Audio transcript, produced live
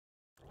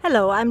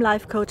Hello, I'm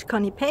life coach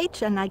Conny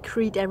Paige, and I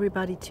greet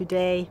everybody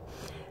today.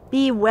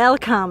 Be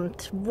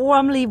welcomed,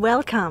 warmly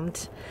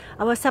welcomed.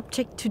 Our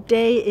subject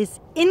today is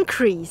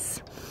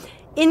increase.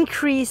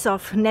 Increase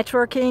of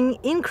networking,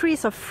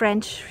 increase of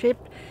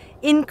friendship,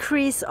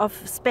 increase of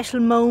special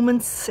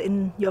moments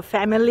in your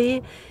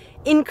family,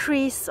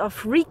 increase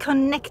of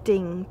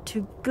reconnecting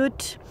to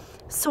good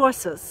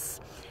sources,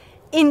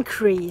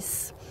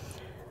 increase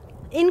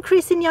in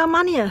your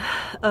money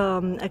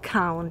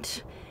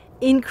account,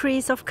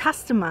 increase of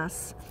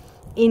customers,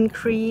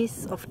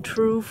 increase of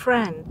true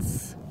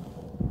friends,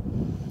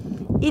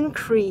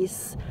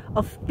 increase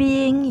of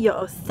being your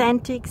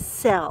authentic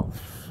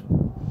self.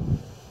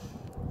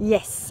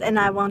 Yes, and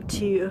I want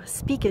to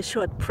speak a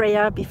short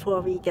prayer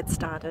before we get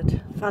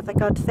started. Father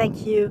God,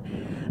 thank you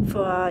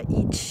for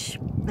each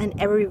and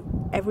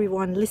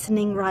everyone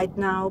listening right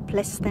now.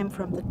 Bless them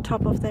from the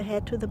top of their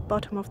head to the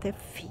bottom of their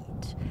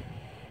feet.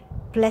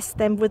 Bless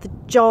them with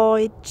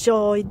joy,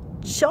 joy,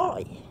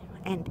 joy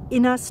and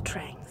inner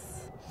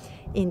strength.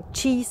 In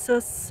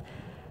Jesus'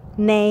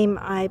 name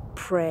I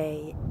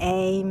pray.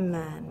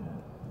 Amen.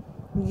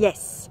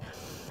 Yes,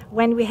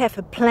 when we have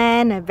a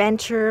plan, a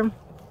venture,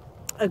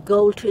 a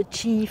goal to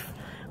achieve,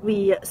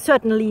 we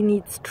certainly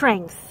need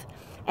strength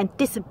and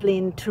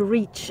discipline to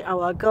reach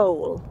our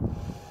goal.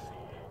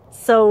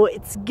 So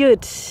it's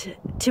good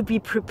to be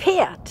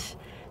prepared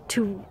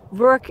to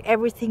work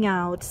everything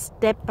out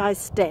step by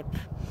step.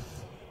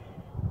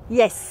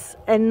 Yes,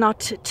 and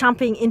not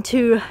jumping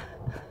into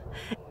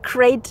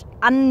great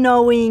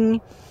unknowing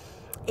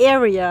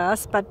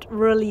areas, but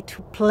really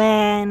to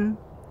plan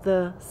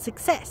the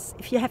success.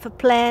 If you have a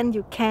plan,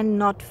 you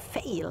cannot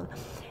fail.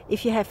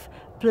 If you have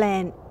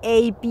plan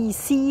A, B,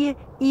 C,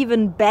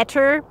 even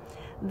better,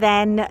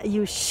 then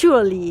you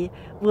surely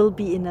will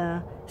be in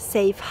a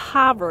safe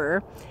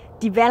harbor,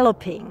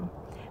 developing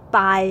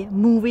by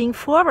moving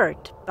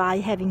forward, by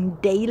having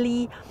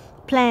daily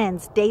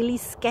plans, daily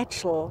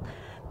schedule,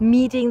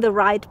 meeting the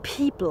right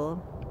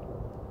people,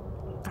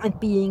 and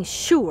being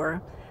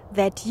sure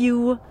that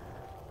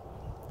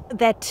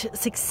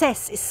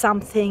success is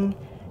something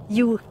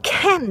you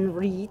can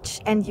reach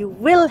and you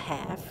will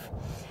have,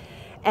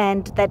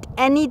 and that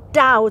any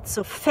doubts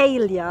of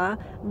failure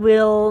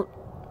will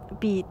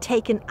be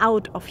taken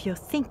out of your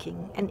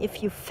thinking. And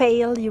if you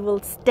fail, you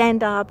will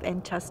stand up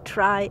and just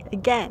try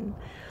again.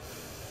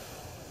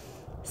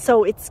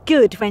 So it's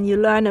good when you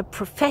learn a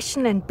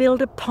profession and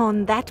build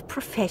upon that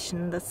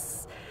profession.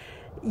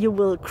 You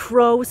will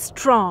grow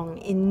strong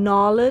in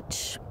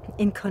knowledge,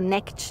 in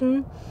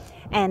connection,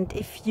 and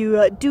if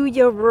you do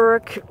your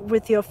work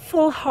with your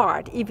full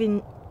heart,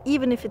 even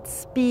if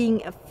it's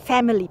being a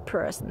family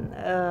person,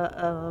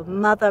 a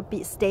mother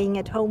staying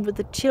at home with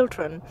the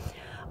children,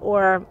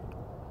 or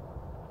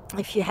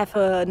if you have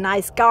a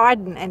nice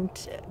garden and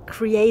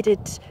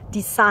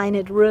design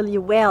it really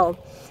well,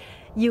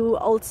 you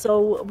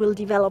also will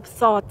develop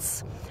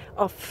thoughts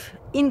of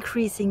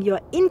increasing your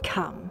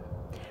income.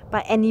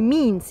 By any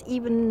means,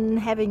 even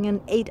having an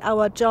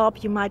 8-hour job,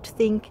 you might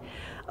think,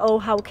 oh,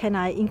 how can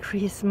I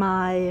increase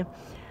my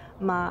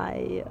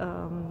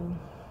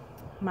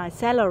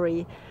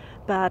salary?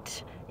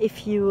 But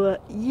if you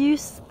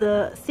use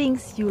the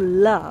things you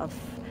love,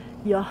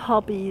 your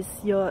hobbies,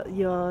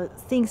 your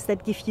things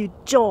that give you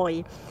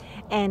joy,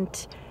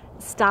 and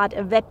start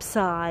a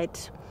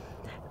website,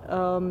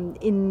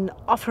 in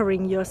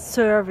offering your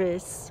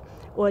service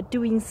or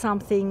doing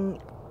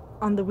something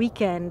on the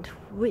weekend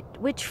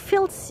which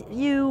fills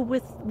you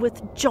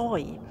with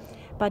joy,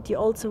 but you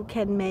also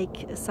can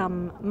make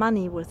some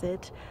money with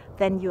it,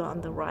 then you're on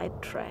the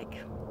right track.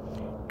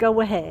 Go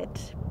ahead,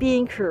 be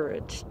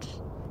encouraged.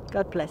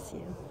 God bless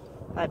you.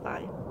 Bye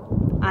bye.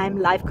 I'm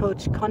life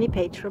coach Conny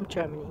Paige from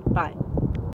Germany. Bye.